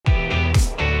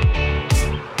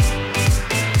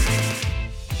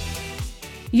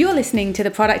You're listening to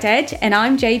The Product Edge, and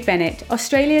I'm Jade Bennett,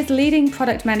 Australia's leading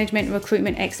product management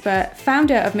recruitment expert,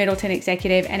 founder of Middleton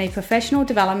Executive, and a professional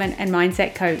development and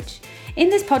mindset coach. In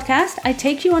this podcast, I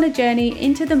take you on a journey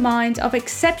into the minds of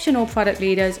exceptional product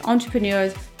leaders,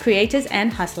 entrepreneurs, creators,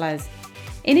 and hustlers.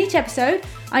 In each episode,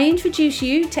 I introduce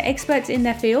you to experts in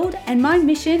their field, and my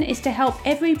mission is to help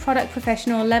every product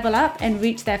professional level up and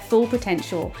reach their full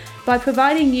potential by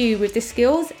providing you with the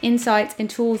skills, insights, and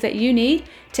tools that you need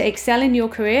to excel in your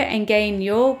career and gain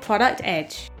your product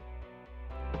edge.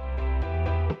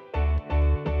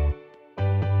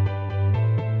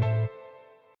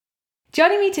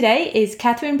 Joining me today is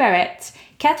Katherine Barrett.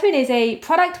 Katherine is a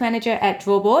product manager at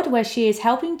Drawboard, where she is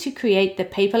helping to create the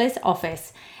paperless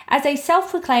office. As a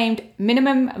self-proclaimed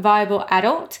minimum viable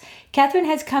adult, Katherine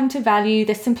has come to value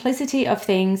the simplicity of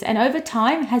things and over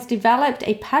time has developed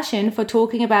a passion for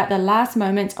talking about the last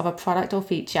moments of a product or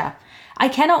feature. I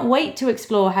cannot wait to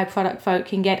explore how product folk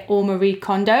can get all Marie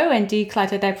Kondo and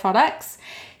declutter their products.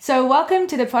 So welcome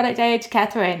to the Product Edge,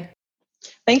 Katherine.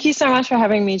 Thank you so much for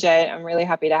having me, Jade. I'm really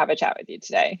happy to have a chat with you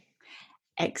today.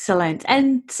 Excellent.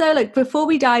 And so look, before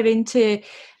we dive into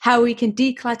how we can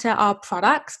declutter our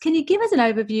products, can you give us an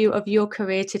overview of your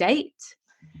career to date?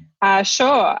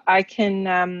 Sure. I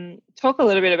can talk a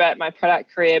little bit about my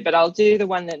product career, but I'll do the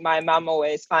one that my mum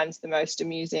always finds the most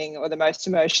amusing or the most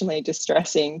emotionally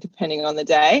distressing, depending on the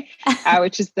day,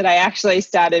 which is that I actually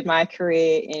started my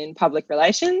career in public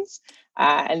relations.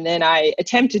 And then I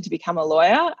attempted to become a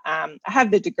lawyer. I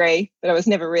have the degree, but I was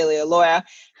never really a lawyer.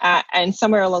 And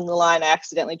somewhere along the line, I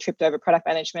accidentally tripped over product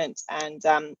management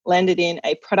and landed in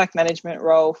a product management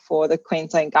role for the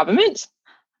Queensland government.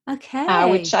 Okay.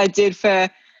 Which I did for a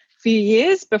few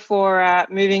years before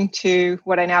moving to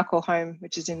what I now call home,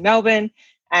 which is in Melbourne,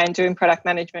 and doing product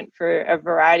management for a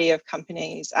variety of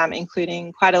companies,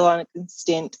 including quite a long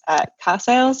stint at car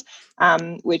sales,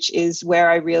 which is where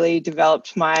I really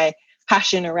developed my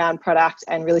passion around product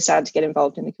and really started to get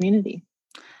involved in the community.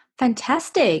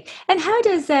 Fantastic. And how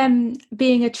does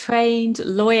being a trained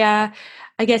lawyer,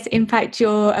 I guess, impact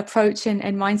your approach and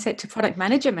mindset to product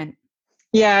management?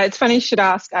 Yeah, it's funny you should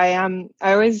ask. I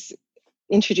always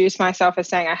introduce myself as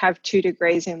saying I have 2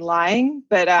 degrees in lying,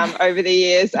 but over the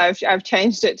years I've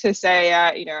changed it to say,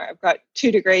 I've got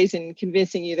 2 degrees in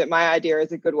convincing you that my idea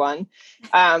is a good one.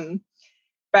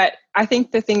 But I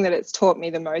think the thing that it's taught me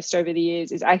the most over the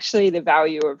years is actually the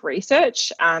value of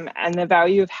research and the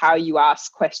value of how you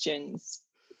ask questions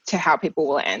to how people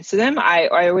will answer them. I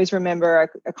always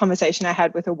remember a conversation I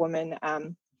had with a woman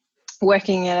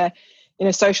working in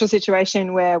a social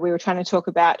situation where we were trying to talk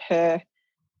about her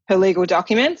legal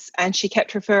documents, and she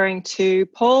kept referring to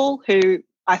Paul, who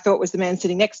I thought was the man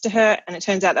sitting next to her, and it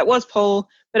turns out that was Paul,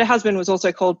 but her husband was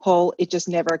also called Paul. It just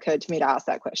never occurred to me to ask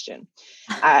that question.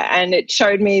 And it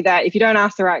showed me that if you don't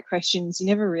ask the right questions, you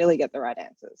never really get the right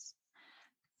answers.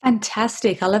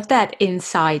 Fantastic. I love that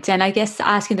insight. And I guess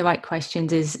asking the right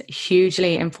questions is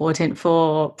hugely important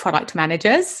for product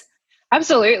managers.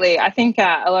 Absolutely. I think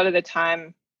a lot of the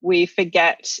time we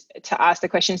forget to ask the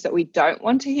questions that we don't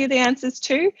want to hear the answers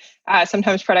to.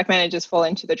 Sometimes product managers fall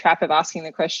into the trap of asking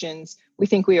the questions we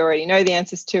think we already know the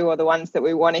answers to, or the ones that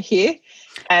we want to hear.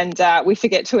 And we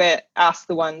forget to ask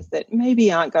the ones that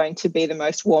maybe aren't going to be the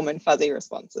most warm and fuzzy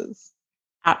responses.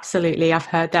 Absolutely. I've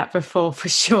heard that before, for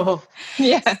sure.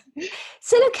 Yeah.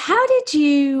 So look, how did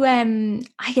you,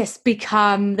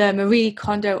 become the Marie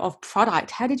Kondo of product?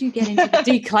 How did you get into the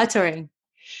decluttering?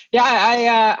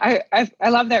 Yeah, I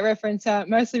love that reference,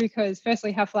 mostly because,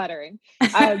 firstly, how flattering.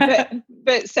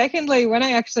 But secondly, when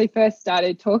I actually first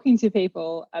started talking to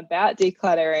people about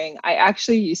decluttering, I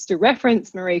actually used to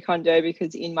reference Marie Kondo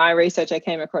because in my research I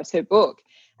came across her book.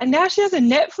 And now she has a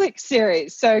Netflix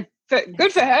series. So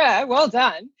good for her. Well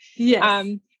done.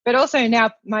 Yes. But also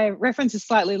now my reference is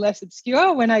slightly less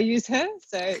obscure when I use her.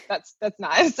 So that's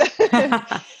nice.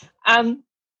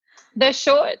 The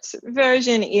short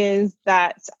version is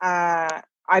that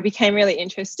I became really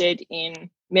interested in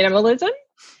minimalism.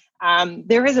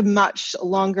 There is a much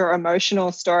longer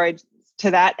emotional story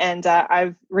to that, and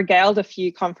I've regaled a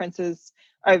few conferences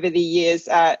over the years.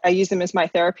 I use them as my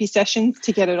therapy sessions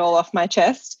to get it all off my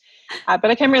chest. But I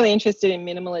became really interested in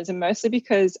minimalism mostly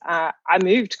because I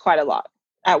moved quite a lot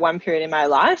at one period in my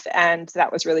life, and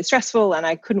that was really stressful, and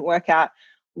I couldn't work out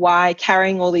why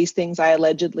carrying all these things I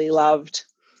allegedly loved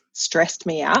stressed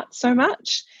me out so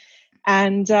much.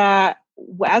 And as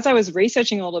I was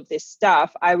researching all of this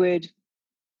stuff, I would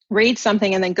read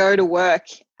something and then go to work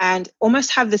and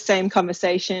almost have the same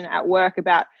conversation at work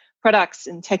about products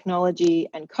and technology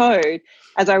and code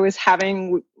as I was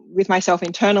having with myself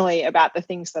internally about the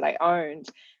things that I owned.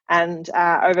 And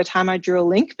over time, I drew a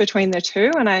link between the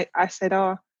two. And I said,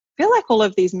 oh, I feel like all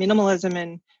of these minimalism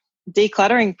and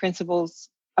decluttering principles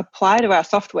apply to our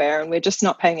software and we're just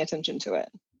not paying attention to it.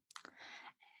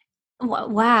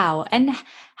 Wow. And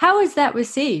how was that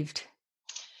received?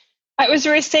 It was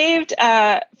received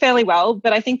fairly well,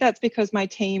 but I think that's because my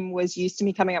team was used to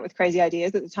me coming up with crazy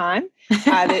ideas at the time.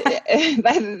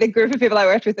 The group of people I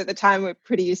worked with at the time were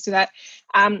pretty used to that.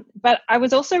 But I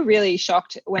was also really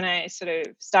shocked when I sort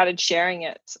of started sharing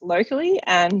it locally,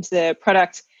 and the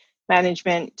product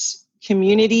management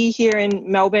community here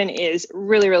in Melbourne is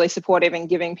really, really supportive and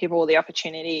giving people the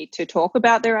opportunity to talk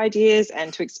about their ideas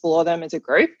and to explore them as a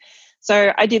group.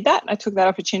 So I did that. I took that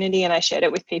opportunity and I shared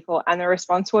it with people, and the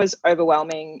response was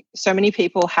overwhelming. So many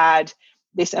people had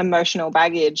this emotional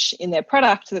baggage in their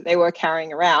product that they were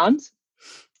carrying around,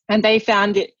 and they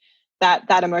found it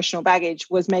that emotional baggage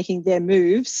was making their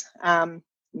moves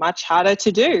much harder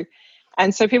to do.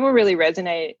 And so people really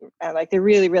resonate, like they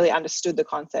really, really understood the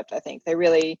concept. I think they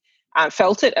really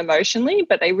felt it emotionally,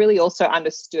 but they really also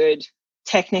understood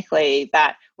technically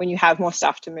that when you have more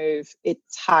stuff to move,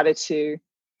 it's harder to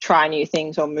try new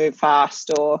things or move fast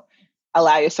or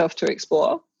allow yourself to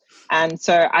explore. And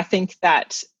so I think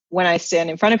that when I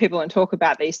stand in front of people and talk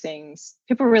about these things,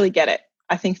 people really get it.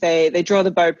 I think they draw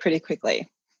the bow pretty quickly.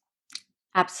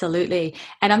 Absolutely.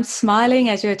 And I'm smiling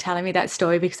as you're telling me that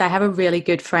story because I have a really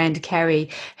good friend, Kerry,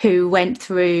 who went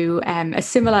through a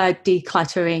similar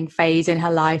decluttering phase in her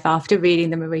life after reading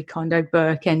the Marie Kondo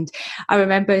book. And I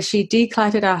remember she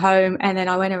decluttered her home, and then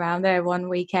I went around there one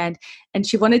weekend and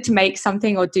she wanted to make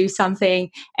something or do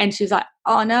something. And she was like,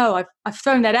 oh no, I've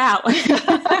thrown that out.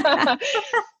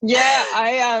 Yeah,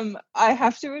 I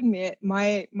have to admit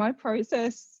my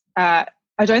process,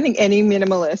 I don't think any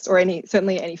minimalist or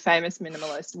certainly any famous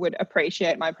minimalist would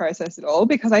appreciate my process at all,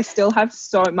 because I still have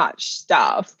so much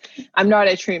stuff. I'm not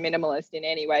a true minimalist in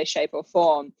any way, shape or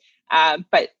form.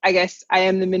 But I guess I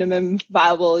am the minimum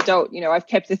viable adult. You know, I've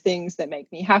kept the things that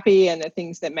make me happy and the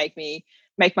things that make my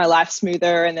life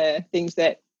smoother and the things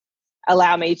that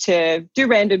allow me to do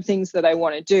random things that I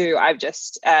want to do. I've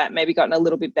just maybe gotten a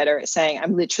little bit better at saying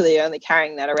I'm literally only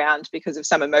carrying that around because of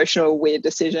some emotional weird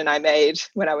decision I made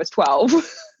when I was 12.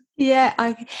 Yeah,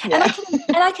 and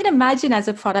I can imagine as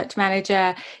a product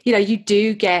manager, you know, you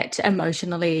do get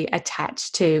emotionally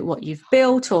attached to what you've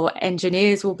built, or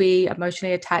engineers will be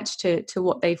emotionally attached to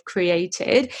what they've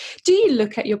created. Do you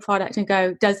look at your product and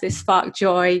go, does this spark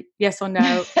joy? Yes or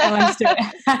no? How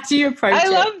do you approach it? I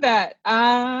love that.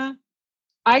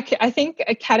 I think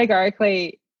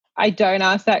categorically I don't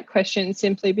ask that question,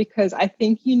 simply because I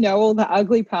think you know all the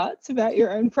ugly parts about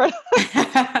your own product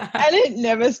and it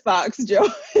never sparks joy.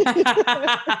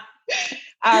 But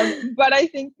I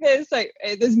think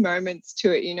there's moments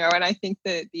to it, you know, and I think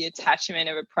that the attachment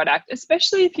of a product,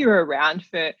 especially if you're around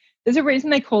there's a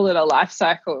reason they call it a life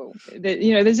cycle. That,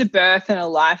 you know, there's a birth and a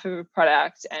life of a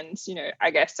product, and, you know, I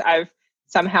guess I've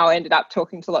somehow ended up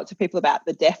talking to lots of people about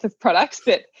the death of products,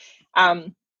 but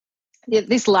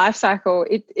this life cycle,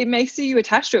 it makes you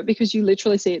attached to it because you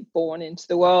literally see it born into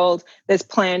the world. There's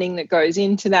planning that goes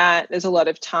into that. There's a lot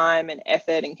of time and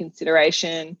effort and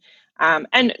consideration.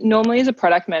 And normally as a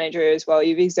product manager as well,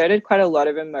 you've exerted quite a lot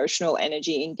of emotional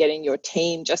energy in getting your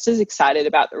team just as excited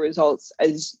about the results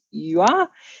as you are.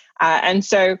 And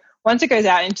so once it goes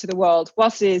out into the world,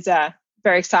 whilst it is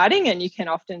very exciting, and you can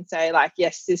often say like,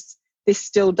 yes, this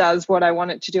still does what I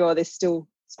want it to do, or this still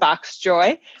sparks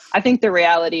joy, I think the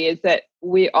reality is that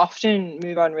we often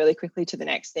move on really quickly to the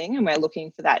next thing, and we're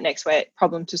looking for that next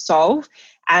problem to solve.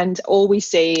 And all we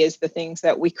see is the things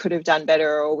that we could have done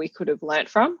better or we could have learnt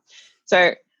from.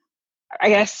 So I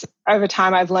guess over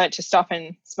time I've learnt to stop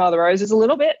and smell the roses a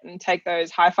little bit and take those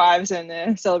high fives and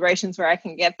the celebrations where I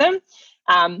can get them.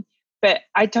 But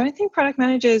I don't think product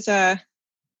managers are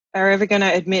ever going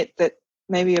to admit that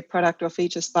maybe a product or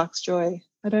feature sparks joy.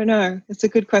 I don't know. It's a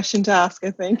good question to ask,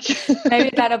 I think. Maybe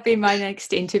that'll be my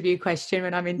next interview question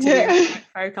when I'm interviewing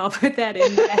folk. I'll put that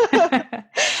in there.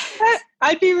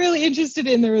 I'd be really interested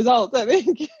in the results, I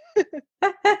think.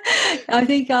 I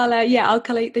think I'll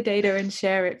collate the data and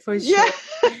share it for sure. Yeah.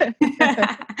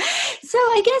 So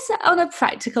I guess on a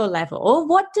practical level,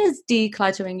 what does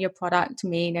decluttering your product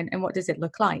mean, and what does it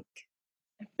look like?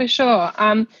 For sure.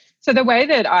 So the way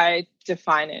that I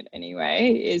define it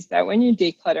anyway is that when you're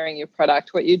decluttering your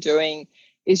product, what you're doing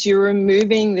is you're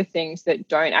removing the things that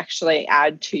don't actually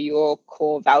add to your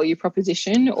core value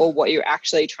proposition or what you're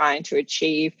actually trying to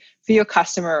achieve for your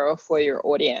customer or for your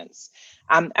audience.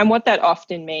 And what that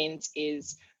often means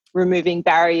is removing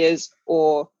barriers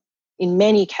or in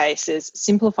many cases,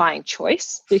 simplifying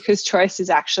choice, because choice is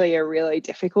actually a really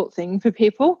difficult thing for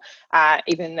people,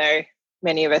 even though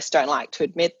many of us don't like to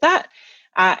admit that,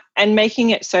 and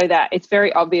making it so that it's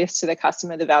very obvious to the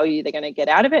customer the value they're going to get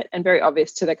out of it, and very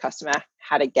obvious to the customer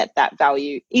how to get that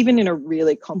value, even in a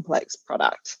really complex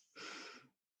product.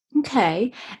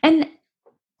 Okay. And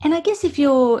I guess if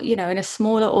you're, in a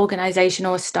smaller organization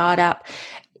or a startup,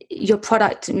 your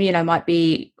product, might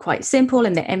be quite simple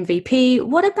in the MVP.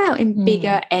 What about in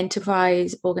bigger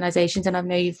enterprise organizations? And I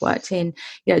know you've worked in,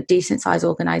 decent sized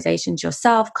organizations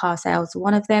yourself, car sales,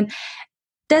 one of them.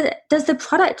 Does the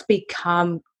product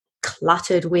become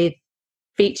cluttered with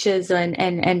features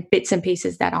and bits and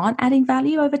pieces that aren't adding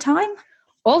value over time?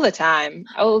 All the time.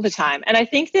 And I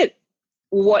think that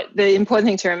what the important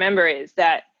thing to remember is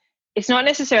that it's not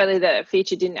necessarily that a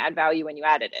feature didn't add value when you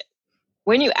added it.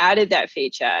 When you added that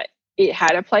feature, it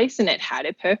had a place and it had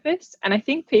a purpose. And I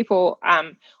think people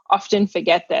often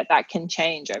forget that can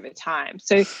change over time.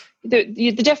 So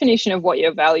the definition of what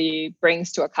your value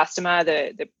brings to a customer,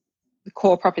 the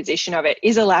core proposition of it,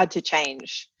 is allowed to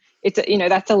change. It's,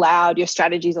 that's allowed. Your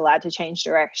strategy is allowed to change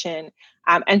direction.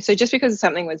 And so just because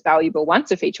something was valuable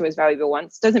once, a feature was valuable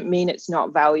once, doesn't mean it's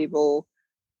not valuable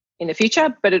in the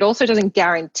future, but it also doesn't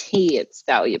guarantee it's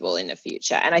valuable in the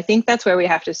future. And I think that's where we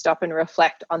have to stop and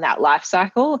reflect on that life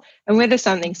cycle and whether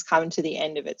something's come to the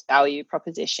end of its value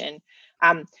proposition.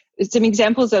 Some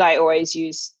examples that I always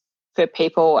use for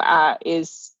people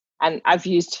is, and I've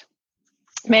used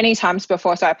many times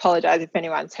before, so I apologize if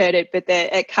anyone's heard it, but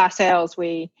at car sales,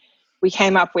 we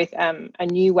came up with a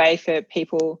new way for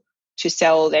people to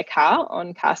sell their car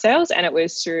on car sales, and it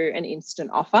was through an instant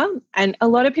offer. And a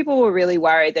lot of people were really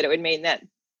worried that it would mean that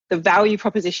the value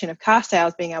proposition of car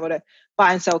sales, being able to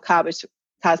buy and sell cars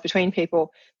between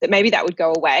people, that maybe that would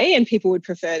go away and people would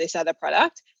prefer this other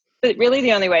product. But really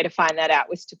the only way to find that out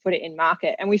was to put it in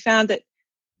market. And we found that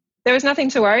there was nothing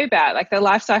to worry about. Like, the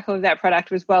life cycle of that product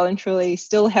was well and truly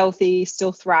still healthy,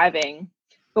 still thriving.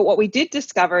 But what we did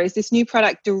discover is this new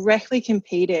product directly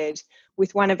competed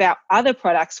with one of our other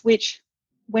products, which,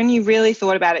 when you really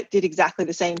thought about it, did exactly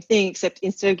the same thing, except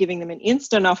instead of giving them an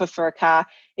instant offer for a car,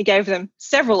 it gave them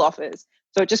several offers.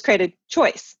 So it just created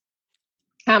choice.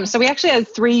 So we actually had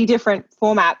 3 different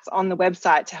formats on the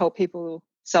website to help people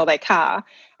sell their car.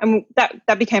 And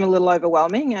that became a little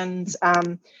overwhelming. And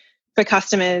for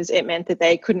customers, it meant that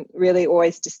they couldn't really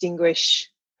always distinguish,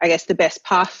 I guess, the best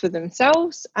path for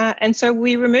themselves. And so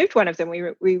we removed one of them.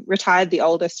 We retired the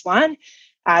oldest one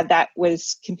that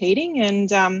was competing.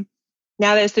 And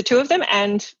now there's the 2 of them.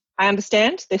 And I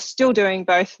understand they're still doing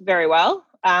both very well,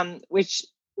 which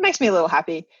makes me a little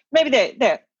happy. Maybe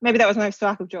that was my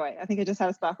spark of joy. I think I just had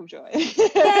a spark of joy.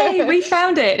 Yay, we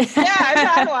found it. Yeah,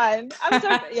 I found one.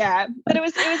 But it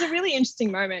was a really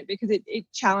interesting moment because it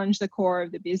challenged the core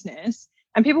of the business,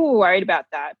 and people were worried about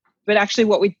that. But actually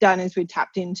what we'd done is we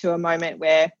tapped into a moment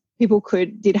where people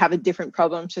did have a different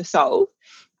problem to solve.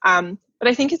 But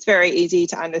I think it's very easy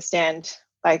to understand,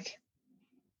 like,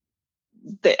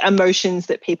 the emotions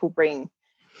that people bring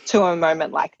to a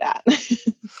moment like that.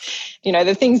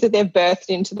 The things that they've birthed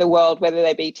into the world, whether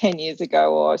they be 10 years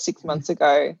ago or 6 months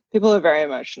ago, people are very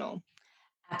emotional.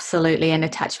 Absolutely. And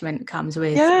attachment comes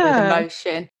with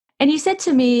emotion. And you said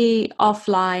to me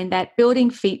offline that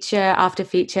building feature after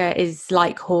feature is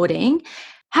like hoarding.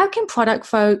 How can product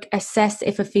folk assess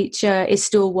if a feature is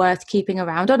still worth keeping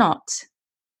around or not?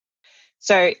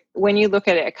 So when you look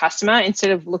at a customer, instead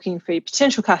of looking for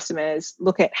potential customers,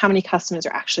 look at how many customers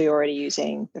are actually already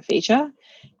using the feature.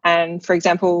 And for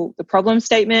example, the problem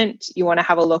statement, you want to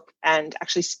have a look and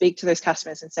actually speak to those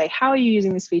customers and say, how are you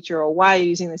using this feature, or why are you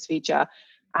using this feature?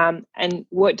 And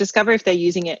discover if they're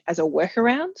using it as a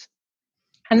workaround.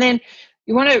 And then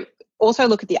you want to also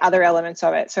look at the other elements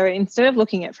of it. So instead of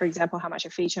looking at, for example, how much a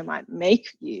feature might make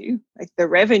you, like the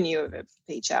revenue of a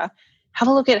feature, have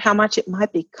a look at how much it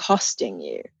might be costing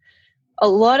you. A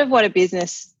lot of what a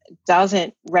business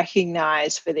doesn't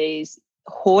recognize for these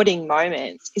hoarding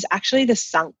moments is actually the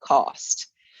sunk cost.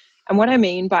 And what I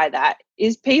mean by that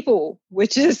is people,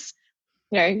 which is,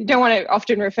 you don't want to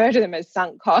often refer to them as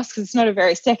sunk costs because it's not a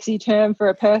very sexy term for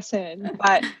a person.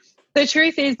 But the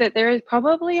truth is that there is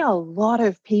probably a lot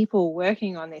of people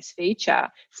working on this feature,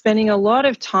 spending a lot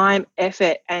of time,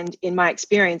 effort, and, in my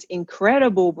experience,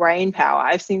 incredible brain power.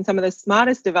 I've seen some of the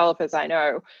smartest developers I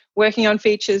know working on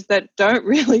features that don't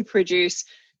really produce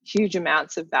huge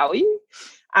amounts of value.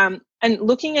 And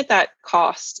looking at that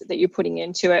cost that you're putting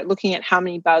into it, looking at how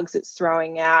many bugs it's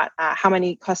throwing out, how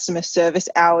many customer service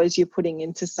hours you're putting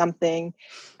into something,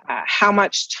 how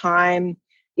much time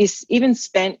is even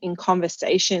spent in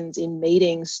conversations, in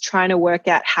meetings, trying to work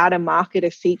out how to market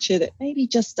a feature that maybe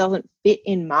just doesn't fit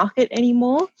in market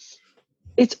anymore,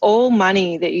 it's all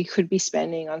money that you could be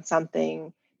spending on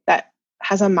something that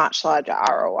has a much larger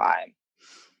ROI.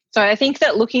 So I think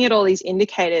that looking at all these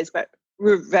indicators, but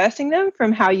reversing them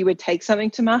from how you would take something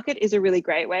to market is a really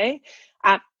great way,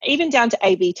 even down to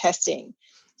A/B testing.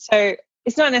 So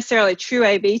it's not necessarily true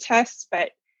A/B tests,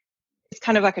 but it's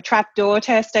kind of like a trapdoor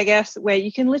test, I guess, where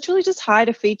you can literally just hide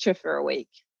a feature for a week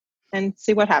and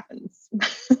see what happens.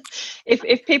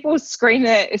 If people scream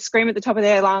at the top of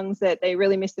their lungs that they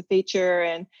really miss the feature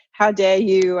and how dare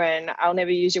you and I'll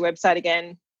never use your website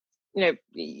again,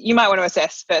 you might want to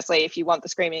assess firstly if you want the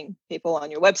screaming people on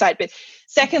your website, but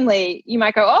secondly, you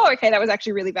might go, oh, okay, that was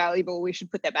actually really valuable. We should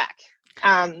put that back.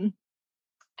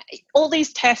 All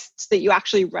these tests that you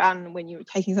actually run when you're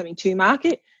taking something to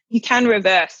market, you can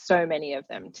reverse so many of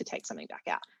them to take something back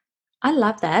out. I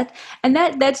love that. And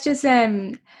that's just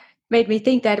made me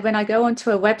think that when I go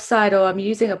onto a website or I'm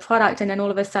using a product and then all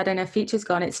of a sudden a feature's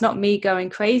gone, it's not me going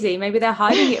crazy. Maybe they're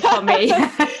hiding it from me.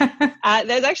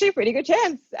 There's actually a pretty good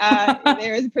chance.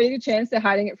 There is a pretty good chance they're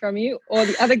hiding it from you. Or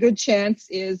the other good chance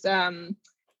is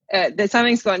that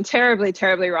something's gone terribly,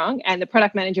 terribly wrong and the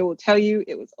product manager will tell you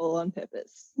it was all on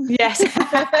purpose. Yes.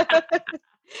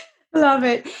 Love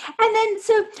it. And then,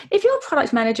 so if you're a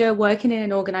product manager working in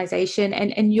an organization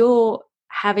and you're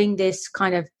having this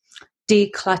kind of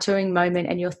decluttering moment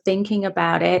and you're thinking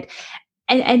about it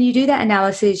and you do that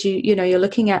analysis, you're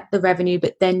looking at the revenue,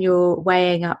 but then you're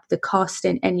weighing up the cost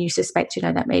and you suspect,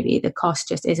 that maybe the cost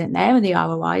just isn't there and the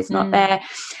ROI is not there.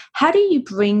 How do you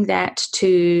bring that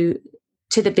to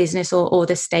the business or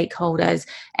the stakeholders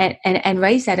and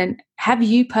raise that? And have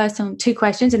you personally, 2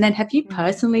 questions, and then have you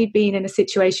personally been in a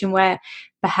situation where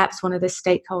perhaps one of the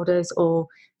stakeholders or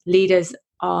leaders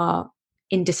are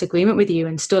in disagreement with you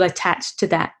and still attached to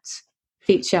that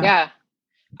feature? Yeah.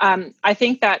 I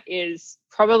think that is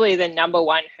probably the number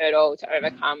one hurdle to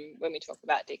overcome when we talk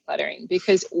about decluttering,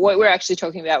 because what we're actually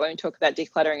talking about when we talk about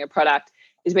decluttering a product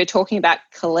is we're talking about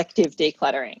collective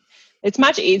decluttering. It's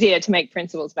much easier to make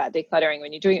principles about decluttering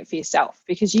when you're doing it for yourself,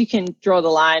 because you can draw the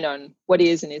line on what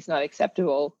is and is not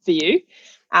acceptable for you.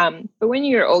 But when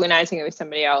you're organizing it with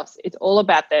somebody else, it's all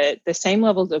about the same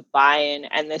levels of buy-in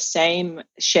and the same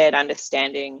shared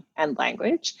understanding and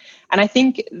language. And I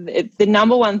think the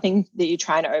number one thing that you're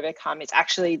trying to overcome is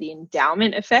actually the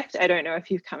endowment effect. I don't know if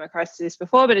you've come across this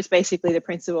before, but it's basically the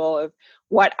principle of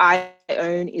what I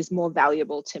own is more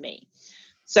valuable to me.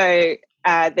 So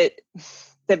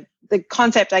the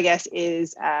concept, I guess,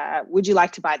 is would you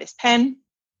like to buy this pen?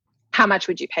 How much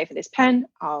would you pay for this pen?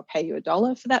 I'll pay you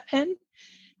 $1 for that pen.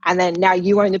 And then now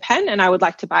you own the pen and I would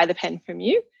like to buy the pen from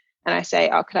you. And I say,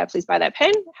 oh, could I please buy that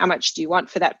pen? How much do you want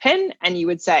for that pen? And you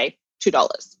would say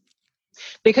 $2.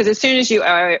 Because as soon as you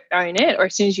own it, or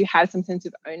as soon as you have some sense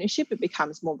of ownership, it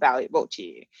becomes more valuable to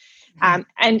you.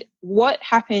 And what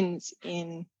happens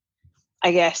in,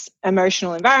 I guess,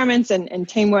 emotional environments and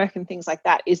teamwork and things like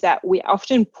that is that we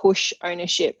often push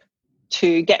ownership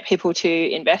to get people to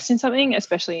invest in something,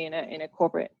 especially in a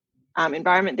corporate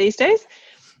environment these days.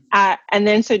 And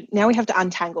then so now we have to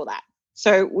untangle that.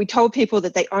 So we told people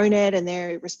that they own it and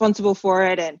they're responsible for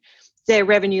it and their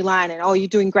revenue line and, oh, you're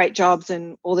doing great jobs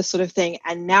and all this sort of thing.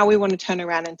 And now we want to turn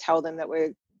around and tell them that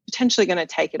we're potentially going to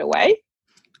take it away.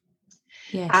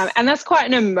 Yes. And that's quite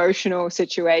an emotional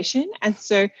situation. And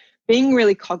so being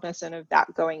really cognizant of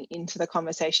that going into the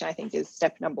conversation, I think, is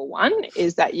step number one,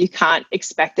 is that you can't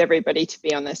expect everybody to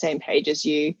be on the same page as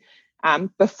you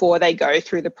before they go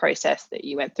through the process that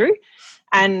you went through.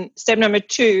 And step number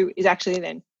 2 is actually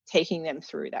then taking them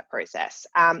through that process.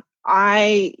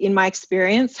 I, in my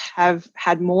experience, have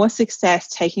had more success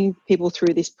taking people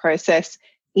through this process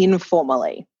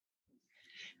informally.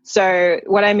 So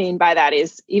what I mean by that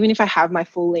is, even if I have my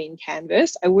full lean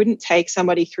canvas, I wouldn't take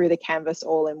somebody through the canvas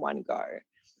all in one go.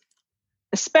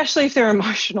 Especially if they're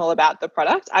emotional about the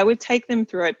product, I would take them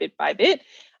through it bit by bit.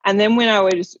 And then when I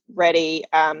was ready,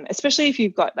 especially if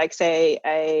you've got, like, say,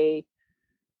 a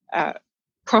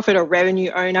profit or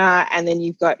revenue owner, and then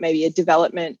you've got maybe a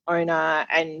development owner,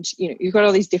 and you've got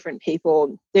all these different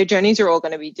people, their journeys are all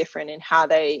going to be different in how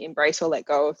they embrace or let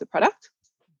go of the product.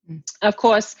 Of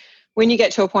course, when you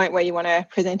get to a point where you want to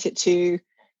present it to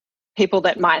people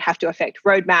that might have to affect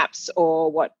roadmaps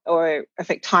or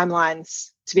affect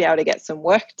timelines to be able to get some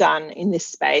work done in this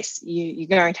space, you're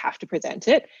going to have to present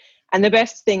it. And the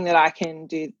best thing that I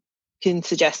can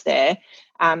suggest there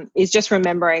is just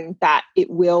remembering that it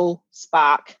will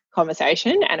spark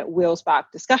conversation and it will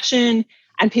spark discussion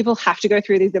And people have to go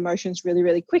through these emotions really,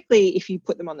 really quickly if you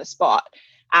put them on the spot.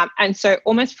 And so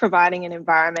almost providing an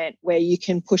environment where you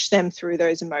can push them through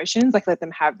those emotions, like let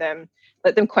them have them,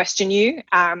 let them question you.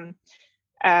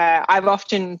 I've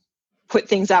often put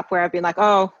things up where I've been like,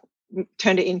 oh,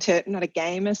 turned it into not a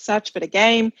game as such, but a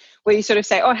game where you sort of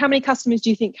say, oh, how many customers do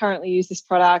you think currently use this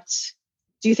product?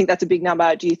 Do you think that's a big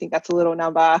number? Do you think that's a little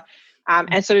number?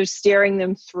 And sort of steering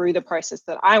them through the process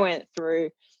that I went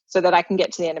through so that I can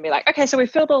get to the end and be like, okay, so we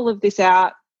filled all of this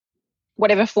out.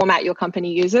 Whatever format your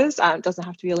company uses, it doesn't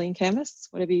have to be a lean canvas.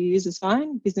 Whatever you use is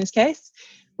fine. Business case.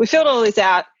 We filled all this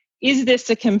out. Is this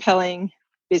a compelling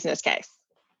business case?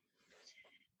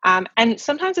 And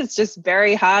sometimes it's just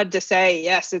very hard to say,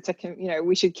 yes, it's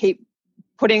we should keep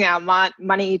putting our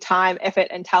money, time, effort,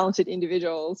 and talented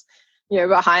individuals,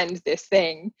 behind this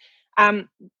thing.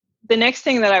 The next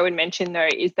thing that I would mention though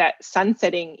is that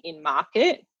sunsetting in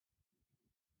market.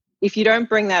 If you don't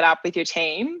bring that up with your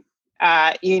team,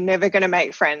 you're never going to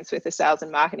make friends with the sales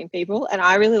and marketing people. And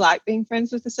I really like being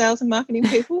friends with the sales and marketing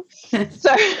people. So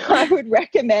I would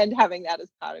recommend having that as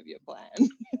part of your plan.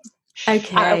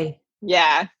 Okay.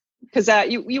 Yeah. Because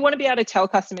you want to be able to tell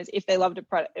customers if they loved a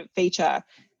feature,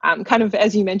 kind of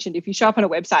as you mentioned, if you show up on a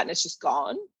website and it's just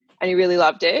gone and you really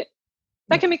loved it,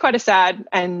 that can be quite a sad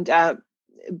and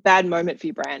bad moment for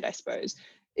your brand, I suppose,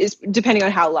 is depending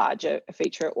on how large a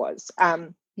feature it was.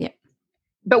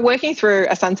 But working through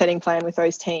a sunsetting plan with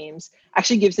those teams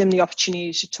actually gives them the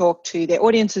opportunity to talk to their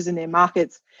audiences and their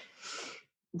markets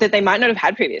that they might not have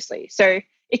had previously. So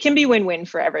it can be win-win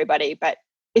for everybody, but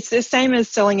it's the same as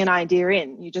selling an idea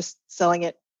in. You're just selling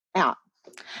it out.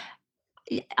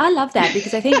 I love that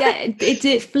because I think that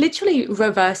it's literally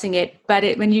reversing it.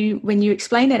 But when you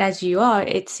explain it as you are,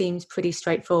 it seems pretty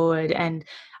straightforward and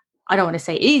I don't want to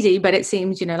say easy, but it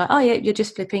seems, like, oh yeah, you're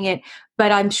just flipping it.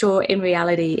 But I'm sure in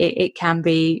reality, it can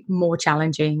be more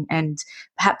challenging and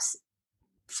perhaps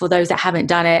for those that haven't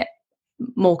done it,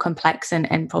 more complex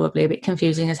and probably a bit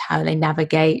confusing as how they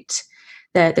navigate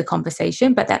the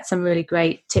conversation. But that's some really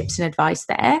great tips and advice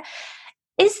there.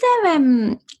 Is there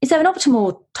an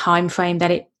optimal time frame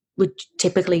that it would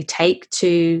typically take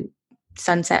to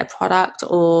sunset a product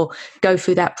or go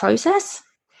through that process?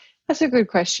 That's a good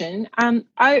question.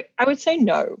 I would say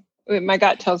no. My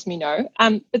gut tells me no.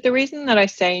 But the reason that I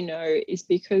say no is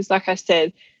because, like I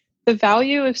said, the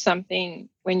value of something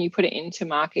when you put it into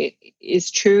market is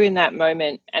true in that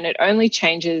moment, and it only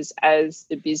changes as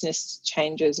the business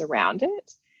changes around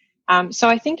it. So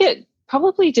I think it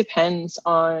probably depends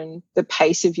on the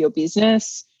pace of your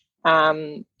business,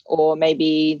 or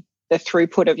maybe the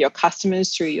throughput of your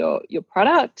customers through your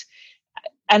product.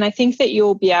 And I think that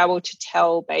you'll be able to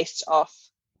tell based off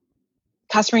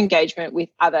customer engagement with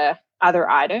other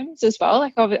items as well.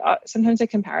 Like sometimes a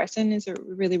comparison is a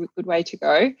really good way to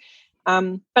go.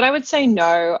 But I would say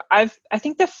no. I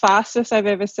think the fastest I've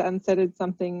ever sunsetted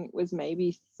something was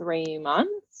maybe 3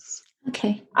 months.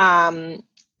 Okay.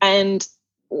 And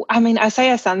I mean, I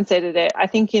say I sunsetted it. I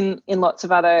think in lots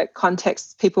of other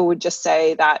contexts, people would just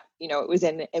say that, it was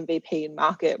an MVP in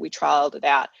market. We trialed it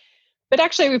out. But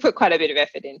actually, we put quite a bit of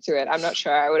effort into it. I'm not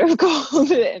sure I would have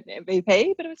called it an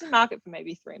MVP, but it was in market for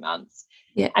maybe 3 months.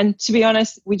 Yeah. And to be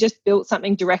honest, we just built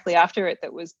something directly after it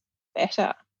that was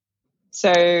better.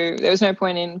 So there was no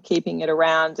point in keeping it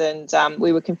around, and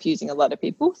we were confusing a lot of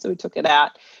people, so we took it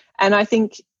out. And I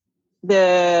think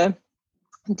the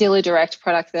Dealer Direct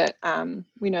product that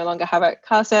we no longer have at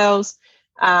Car Sales,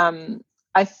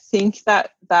 I think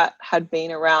that had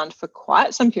been around for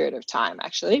quite some period of time,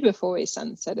 actually, before we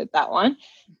sunsetted that one.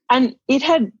 And it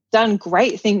had done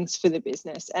great things for the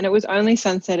business. And it was only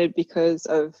sunsetted because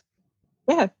of,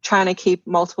 trying to keep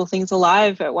multiple things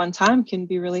alive at one time can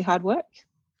be really hard work.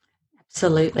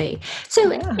 Absolutely.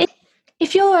 So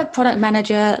if you're a product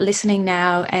manager listening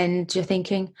now and you're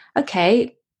thinking,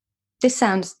 okay, this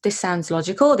sounds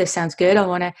logical, this sounds good, I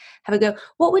want to have a go,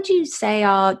 what would you say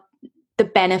are the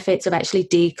benefits of actually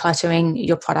decluttering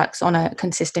your products on a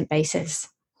consistent basis?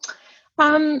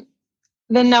 The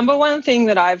number one thing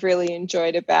that I've really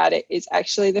enjoyed about it is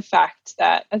actually the fact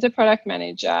that as a product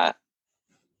manager,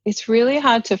 it's really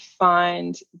hard to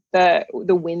find the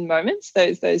win moments,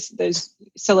 those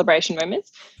celebration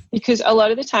moments, because a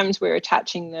lot of the times we're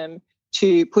attaching them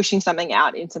to pushing something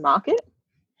out into market.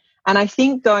 And I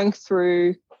think going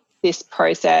through this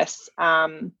process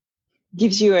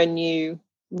gives you a new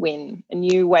win, a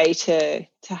new way to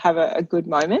have a good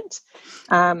moment.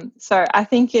 So I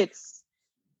think it's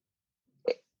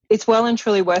well and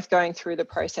truly worth going through the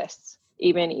process,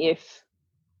 even if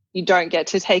you don't get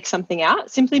to take something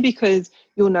out, simply because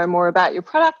you'll know more about your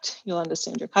product, you'll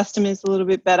understand your customers a little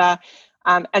bit better,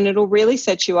 and it'll really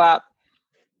set you up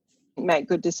make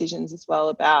good decisions as well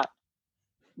about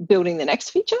building the next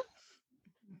feature.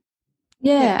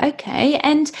 Yeah. Okay.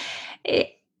 And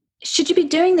should you be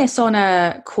doing this on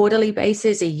a quarterly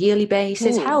basis, a yearly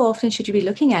basis? How often should you be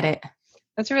looking at it?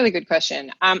 That's a really good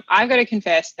question. I've got to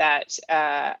confess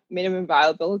that minimum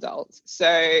viable adult, so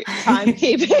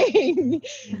timekeeping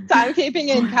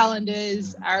and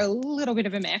calendars are a little bit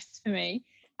of a mess for me.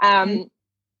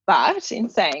 But in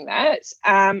saying that,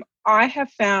 I have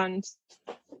found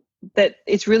that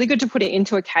it's really good to put it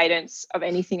into a cadence of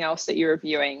anything else that you're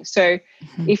reviewing. So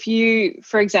if you,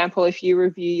 for example, if you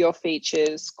review your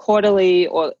features quarterly,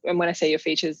 and when I say your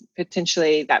features,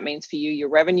 potentially that means for you, your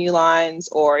revenue lines,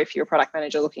 or if you're a product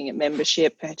manager looking at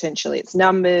membership, potentially it's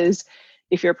numbers.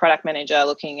 If you're a product manager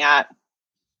looking at,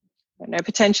 I don't know,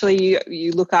 potentially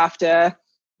you look after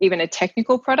even a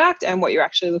technical product and what you're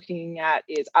actually looking at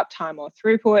is uptime or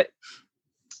throughput.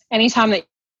 Anytime that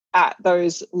at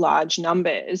those large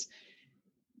numbers,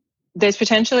 there's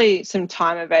potentially some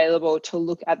time available to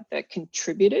look at the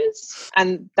contributors,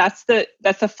 and that's the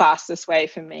fastest way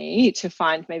for me to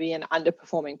find maybe an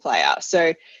underperforming player.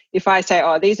 So if I say,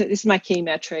 oh, this is my key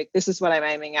metric, this is what I'm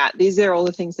aiming at, these are all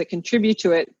the things that contribute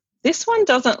to it, this one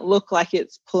doesn't look like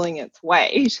it's pulling its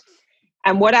weight.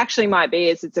 And what actually might be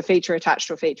is it's a feature attached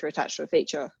to a feature attached to a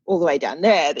feature all the way down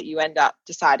there that you end up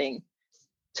deciding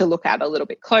to look at a little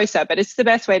bit closer. But it's the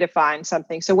best way to find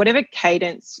something. So whatever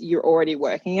cadence you're already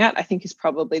working at, I think is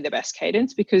probably the best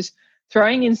cadence, because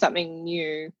throwing in something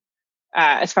new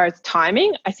as far as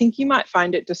timing, I think you might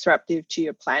find it disruptive to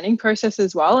your planning process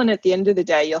as well. And at the end of the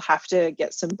day, you'll have to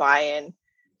get some buy-in,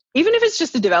 even if it's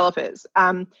just the developers.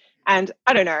 And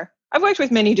I don't know, I've worked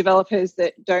with many developers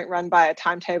that don't run by a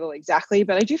timetable exactly,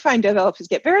 but I do find developers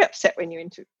get very upset when you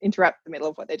interrupt the middle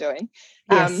of what they're doing.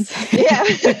 Yes.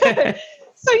 Yeah.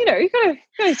 So, you've got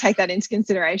to take that into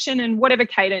consideration, and whatever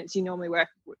cadence you normally work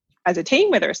as a team,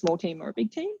 whether a small team or a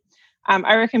big team,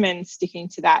 I recommend sticking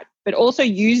to that, but also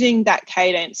using that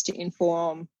cadence to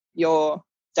inform your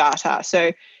data.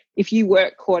 So if you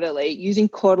work quarterly, using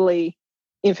quarterly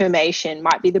information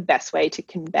might be the best way to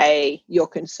convey your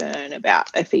concern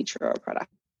about a feature or a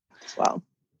product as well.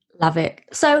 Love it.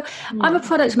 So I'm a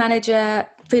product manager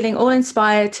feeling all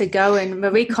inspired to go and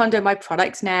Marie Kondo my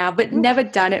products now, but never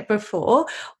done it before.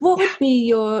 What would be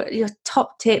your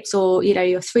top tips, or,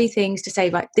 your 3 things to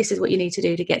say, like, this is what you need to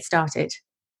do to get started?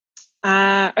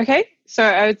 Okay. So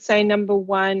I would say number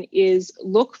 1 is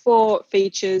look for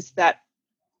features that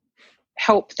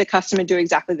help the customer do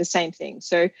exactly the same thing.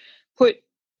 So put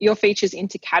your features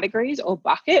into categories or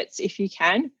buckets if you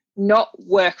can, not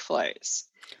workflows.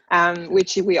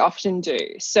 Which we often do.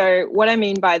 So what I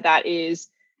mean by that is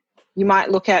you might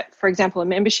look at, for example, a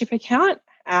membership account,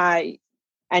 and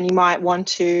you might want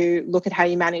to look at how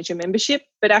you manage a membership,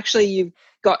 but actually you've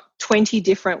got 20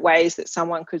 different ways that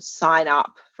someone could sign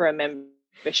up for a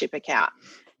membership account.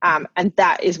 And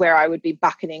that is where I would be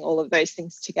bucketing all of those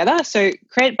things together. So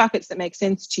create buckets that make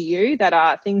sense to you, that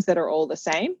are things that are all the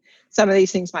same. Some of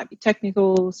these things might be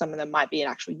technical, some of them might be an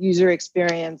actual user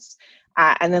experience.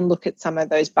 And then look at some of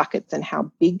those buckets and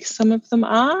how big some of them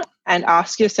are, and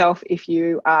ask yourself if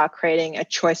you are creating a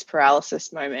choice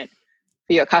paralysis moment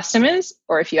for your customers,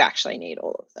 or if you actually need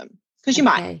all of them, because you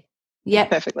might. Yeah,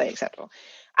 perfectly acceptable.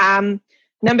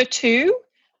 Number 2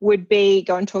 would be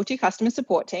go and talk to your customer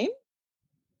support team,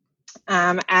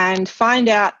 and find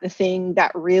out the thing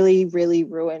that really, really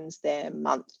ruins their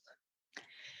month.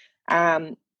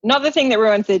 Not the thing that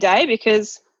ruins their day,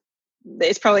 because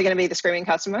it's probably going to be the screaming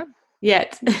customer.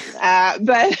 Yet. But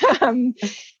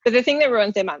the thing that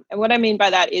ruins their month. And what I mean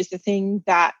by that is the thing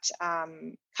that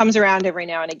comes around every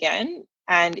now and again,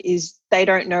 and is they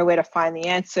don't know where to find the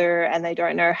answer, and they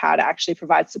don't know how to actually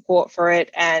provide support for it.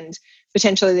 And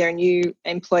potentially they're a new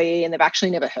employee and they've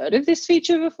actually never heard of this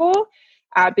feature before.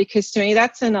 Because to me,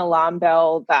 that's an alarm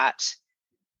bell that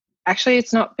actually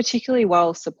it's not particularly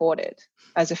well supported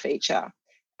as a feature.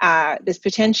 There's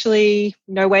potentially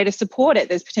no way to support it.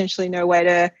 There's potentially no way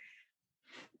to,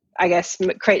 I guess,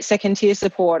 create second tier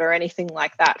support or anything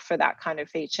like that for that kind of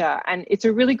feature. And it's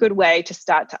a really good way to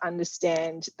start to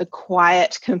understand the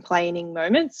quiet complaining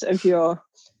moments of your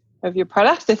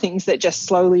product, the things that just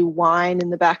slowly whine in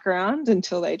the background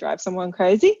until they drive someone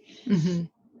crazy. Mm-hmm.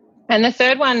 And the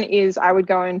third one is I would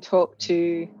go and talk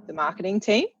to the marketing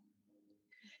team,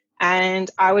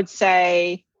 and I would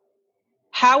say,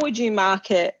 how would you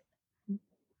market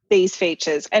these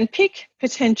features? And pick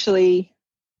potentially,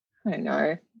 I don't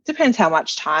know, depends how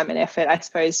much time and effort I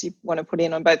suppose you want to put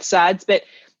in on both sides, but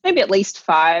maybe at least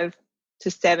 5 to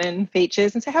 7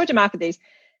 features, and say, how would you market these?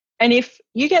 And if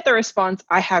you get the response,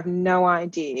 I have no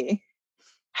idea,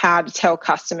 how to tell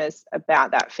customers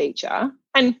about that feature.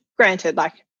 And granted,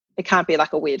 like, it can't be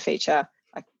like a weird feature.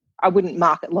 Like, I wouldn't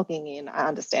market logging in. I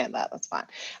understand that. That's fine.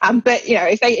 But you know,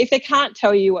 if they can't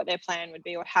tell you what their plan would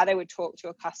be or how they would talk to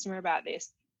a customer about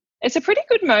this, it's a pretty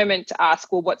good moment to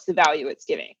ask, well, what's the value it's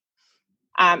giving?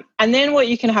 And then what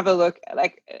you can have a look,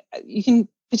 like, you can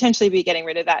potentially be getting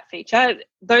rid of that feature.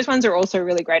 Those ones are also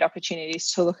really great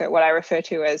opportunities to look at what I refer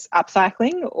to as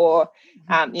upcycling, or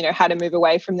you know, how to move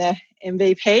away from the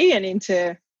MVP and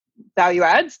into value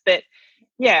adds. But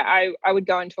yeah, I would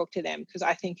go and talk to them, because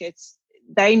I think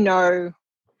they know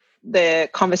the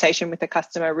conversation with the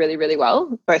customer really, really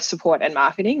well, both support and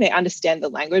marketing. They understand the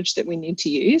language that we need to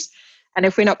use. And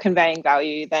if we're not conveying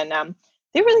value, then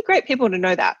they're really great people to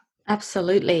know that.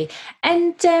 Absolutely.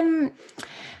 And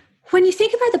when you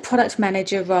think about the product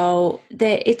manager role,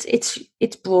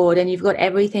 it's broad, and you've got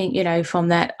everything, you know, from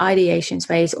that ideation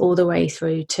phase all the way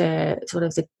through to sort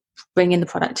of bringing the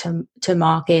product to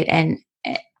market, and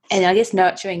I guess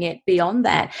nurturing it beyond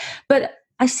that. But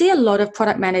I see a lot of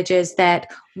product managers that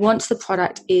once the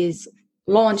product is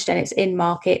launched and it's in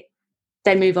market,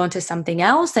 they move on to something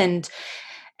else, and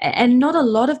not a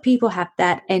lot of people have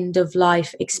that end of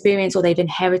life experience, or they've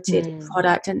inherited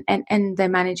product and they're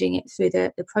managing it through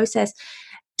the process.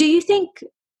 Do you think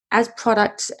as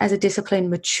product as a discipline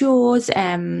matures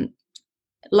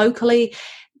locally,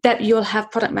 that you'll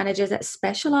have product managers that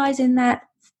specialize in that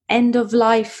end of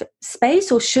life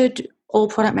space, or should all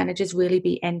product managers really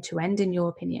be end to end, in your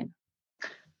opinion?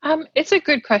 It's a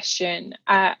good question.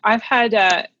 I've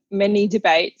had many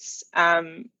debates.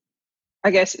 I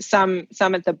guess some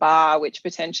at the bar, which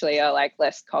potentially are like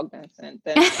less cognizant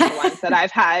than the ones that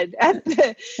I've had at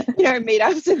the, you know,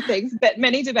 meetups and things, but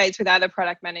many debates with other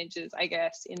product managers, I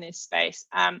guess, in this space.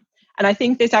 And I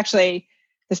think there's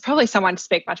probably someone to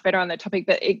speak much better on the topic,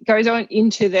 but it goes on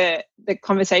into the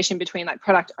conversation between like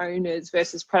product owners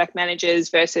versus product managers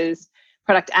versus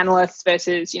product analysts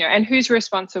versus, you know, and who's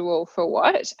responsible for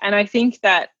what. And I think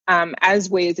that as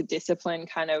we as a discipline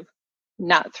kind of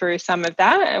nut through some of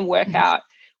that and work out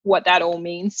what that all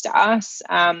means to us,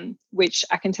 which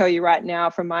I can tell you right now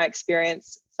from my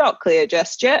experience, it's not clear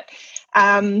just yet.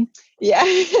 But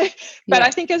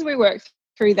I think as we work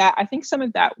through that, I think some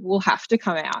of that will have to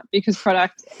come out, because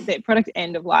the product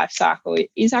end of life cycle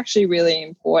is actually really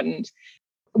important.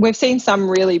 We've seen some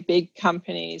really big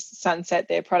companies sunset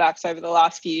their products over the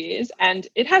last few years, and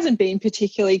it hasn't been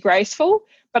particularly graceful,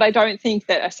 but I don't think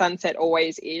that a sunset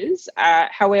always is.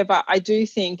 However, I do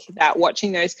think that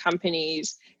watching those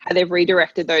companies, how they've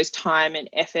redirected those time and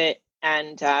effort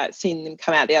and seeing them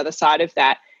come out the other side of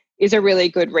that, is a really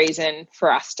good reason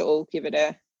for us to all give it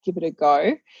a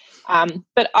go.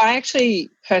 But I actually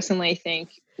personally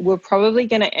think we're probably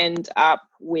going to end up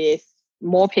with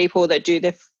more people that do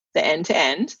the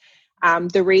end-to-end.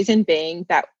 The reason being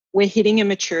that we're hitting a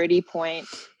maturity point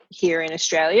here in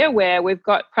Australia where we've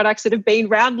got products that have been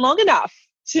around long enough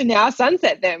to now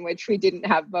sunset them, which we didn't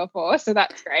have before. So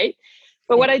that's great.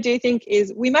 But what I do think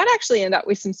is we might actually end up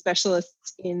with some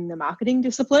specialists in the marketing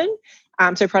discipline,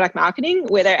 so product marketing,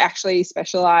 where they actually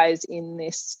specialize in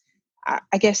this,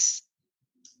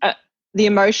 the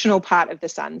emotional part of the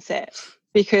sunset,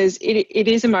 because it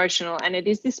is emotional, and it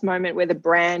is this moment where the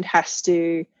brand has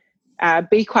to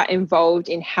be quite involved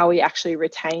in how we actually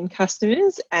retain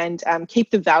customers and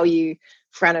keep the value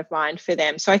front of mind for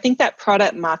them. So I think that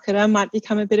product marketer might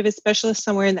become a bit of a specialist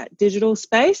somewhere in that digital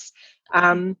space.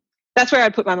 That's where I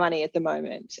put my money at the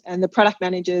moment. And the product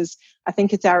managers, I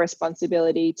think it's our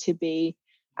responsibility to be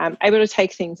able to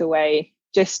take things away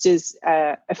just as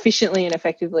efficiently and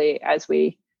effectively as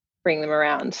we bring them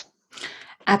around.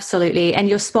 Absolutely. And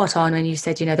you're spot on when you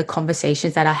said, you know, the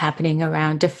conversations that are happening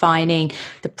around defining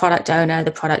the product owner,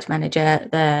 the product manager,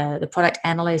 the product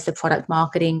analyst, the product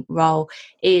marketing role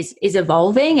is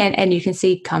evolving. And you can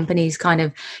see companies kind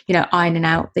of, you know, ironing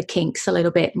out the kinks a little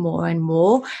bit more and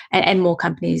more. And more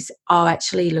companies are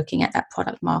actually looking at that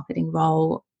product marketing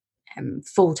role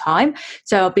full time.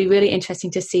 So it'll be really interesting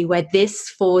to see where this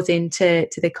falls into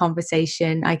the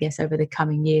conversation, I guess, over the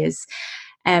coming years.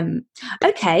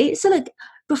 Okay, so look,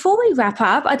 before we wrap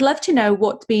up, I'd love to know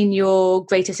what's been your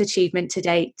greatest achievement to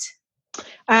date.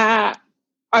 I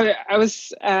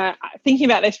was thinking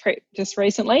about this just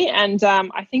recently, and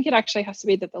I think it actually has to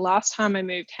be that the last time I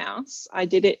moved house, I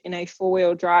did it in a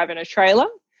 4-wheel drive and a trailer.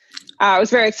 I was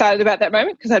very excited about that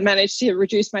moment because I'd managed to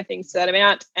reduce my things to that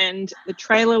amount, and the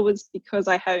trailer was because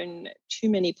I own too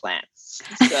many plants.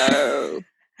 So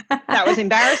that was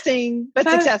embarrassing, but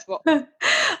successful.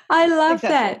 I love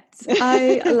that.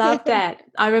 I love that.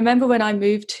 I remember when I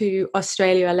moved to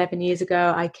Australia 11 years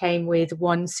ago, I came with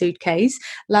one suitcase.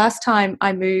 Last time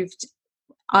I moved,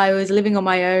 I was living on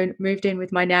my own, moved in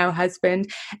with my now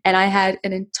husband, and I had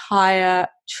an entire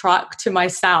truck to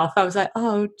myself. I was like,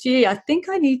 oh, gee, I think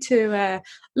I need to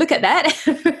look at that.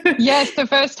 Yes, the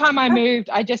first time I moved,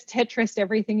 I just Tetrised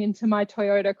everything into my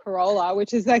Toyota Corolla,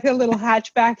 which is like a little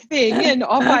hatchback thing, and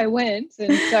off I went.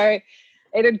 And so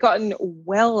it had gotten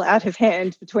well out of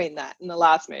hand between that and the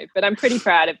last move. But I'm pretty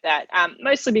proud of that,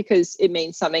 mostly because it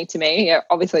means something to me. It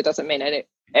obviously doesn't mean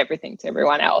everything to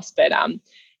everyone else. But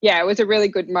yeah, it was a really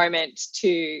good moment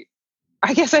to,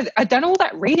 I guess I'd done all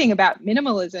that reading about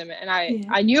minimalism, and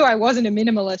I knew I wasn't a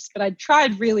minimalist, but I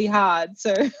tried really hard.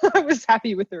 So I was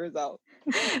happy with the result.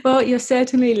 Well, you're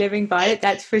certainly living by it,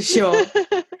 that's for sure.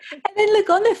 And then look,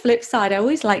 on the flip side, I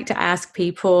always like to ask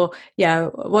people,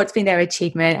 what's been their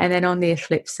achievement? And then on the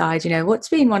flip side, what's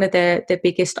been one of the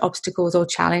biggest obstacles or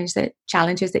challenges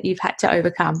that you've had to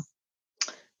overcome?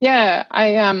 Yeah,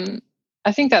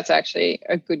 I think that's actually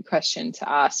a good question to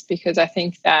ask, because I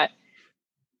think that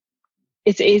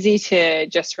it's easy to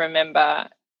just remember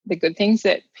the good things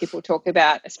that people talk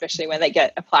about, especially when they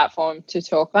get a platform to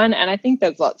talk on. And I think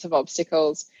there's lots of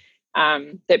obstacles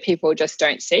that people just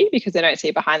don't see because they don't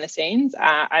see behind the scenes.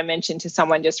 I mentioned to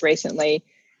someone just recently,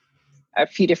 a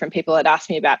few different people had asked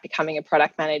me about becoming a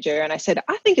product manager. And I said,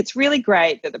 I think it's really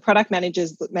great that the product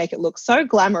managers make it look so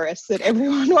glamorous that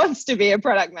everyone wants to be a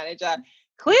product manager.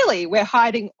 Clearly, we're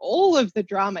hiding all of the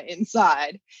drama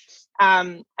inside.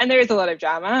 And there is a lot of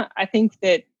drama. I think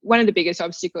that one of the biggest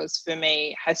obstacles for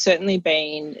me has certainly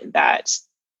been that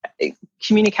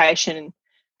communication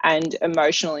and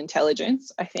emotional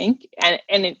intelligence, I think. And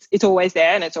it's always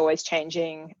there and it's always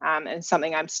changing, and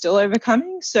something I'm still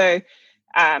overcoming. So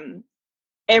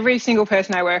every single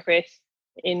person I work with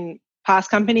in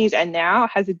past companies and now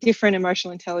has a different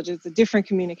emotional intelligence, a different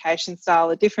communication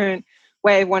style, a different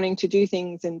way of wanting to do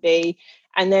things and be.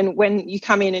 And then when you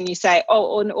come in and you say,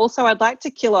 oh, and also I'd like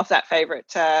to kill off that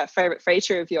favorite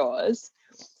feature of yours,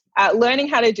 learning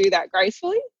how to do that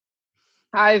gracefully.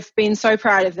 I've been so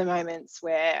proud of the moments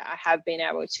where I have been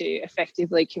able to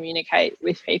effectively communicate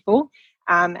with people.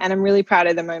 And I'm really proud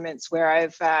of the moments where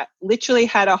I've literally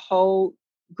had a whole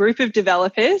group of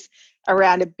developers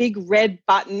around a big red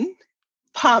button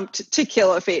pumped to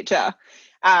kill a feature.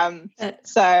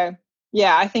 So,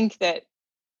 yeah, I think that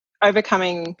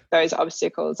overcoming those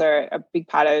obstacles are a big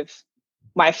part of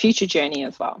my future journey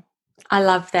as well. I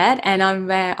love that. And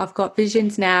I've got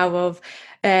visions now of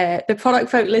the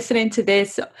product folk listening to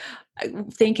this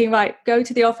thinking, right, go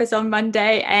to the office on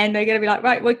Monday and they're going to be like,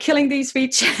 right, we're killing these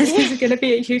features. There's going to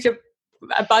be a huge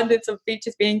abundance of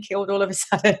features being killed all of a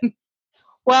sudden.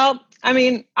 Well, I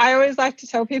mean, I always like to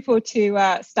tell people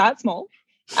to start small,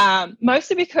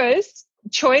 mostly because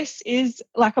choice is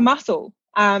like a muscle.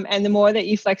 And the more that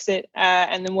you flex it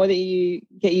and the more that you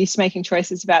get used to making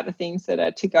choices about the things that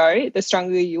are to go, the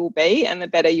stronger you'll be and the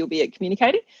better you'll be at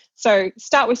communicating. So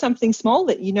start with something small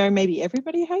that maybe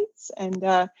everybody hates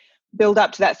and build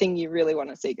up to that thing you really want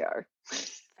to see go.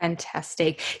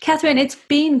 Fantastic. Katherine, it's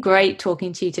been great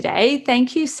talking to you today.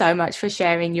 Thank you so much for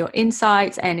sharing your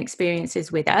insights and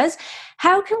experiences with us.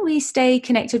 How can we stay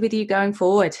connected with you going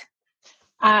forward?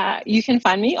 You can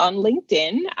find me on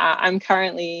LinkedIn. I'm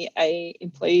currently an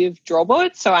employee of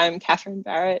Drawboard. So I'm Katherine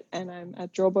Barrett and I'm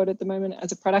at Drawboard at the moment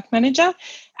as a product manager.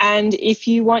 And if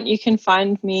you want, you can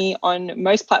find me on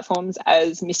most platforms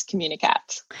as Miss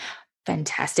Communicat.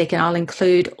 Fantastic. And I'll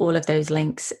include all of those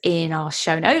links in our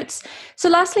show notes. So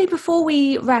lastly, before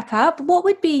we wrap up, what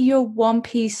would be your one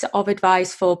piece of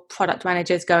advice for product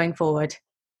managers going forward?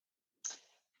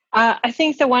 I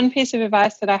think the one piece of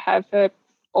advice that I have for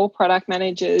all product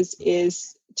managers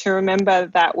is to remember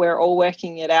that we're all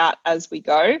working it out as we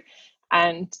go,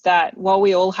 and that while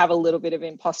we all have a little bit of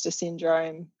imposter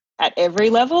syndrome at every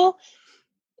level,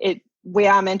 we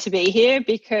are meant to be here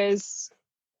because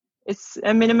it's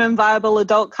a minimum viable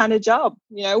adult kind of job.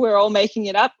 We're all making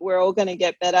it up. We're all going to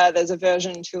get better. There's a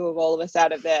version 2 of all of us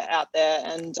out there.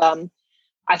 And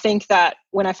I think that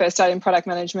when I first started in product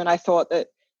management, I thought that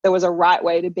there was a right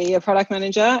way to be a product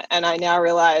manager. And I now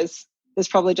realize there's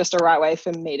probably just a right way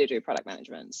for me to do product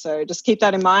management. So just keep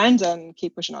that in mind and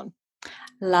keep pushing on.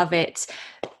 Love it.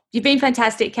 You've been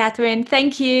fantastic, Katherine.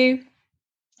 Thank you.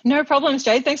 No problems,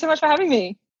 Jade. Thanks so much for having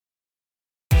me.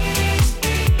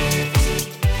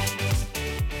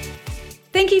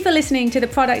 Thank you for listening to The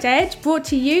Product Edge, brought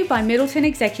to you by Middleton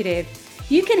Executive.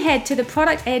 You can head to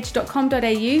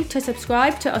theproductedge.com.au to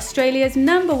subscribe to Australia's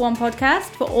 #1 podcast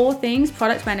for all things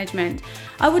product management.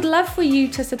 I would love for you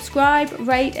to subscribe,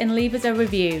 rate, and leave us a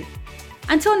review.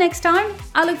 Until next time,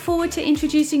 I look forward to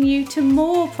introducing you to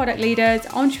more product leaders,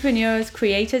 entrepreneurs,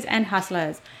 creators, and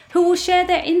hustlers who will share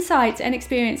their insights and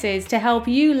experiences to help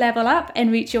you level up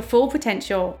and reach your full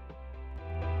potential.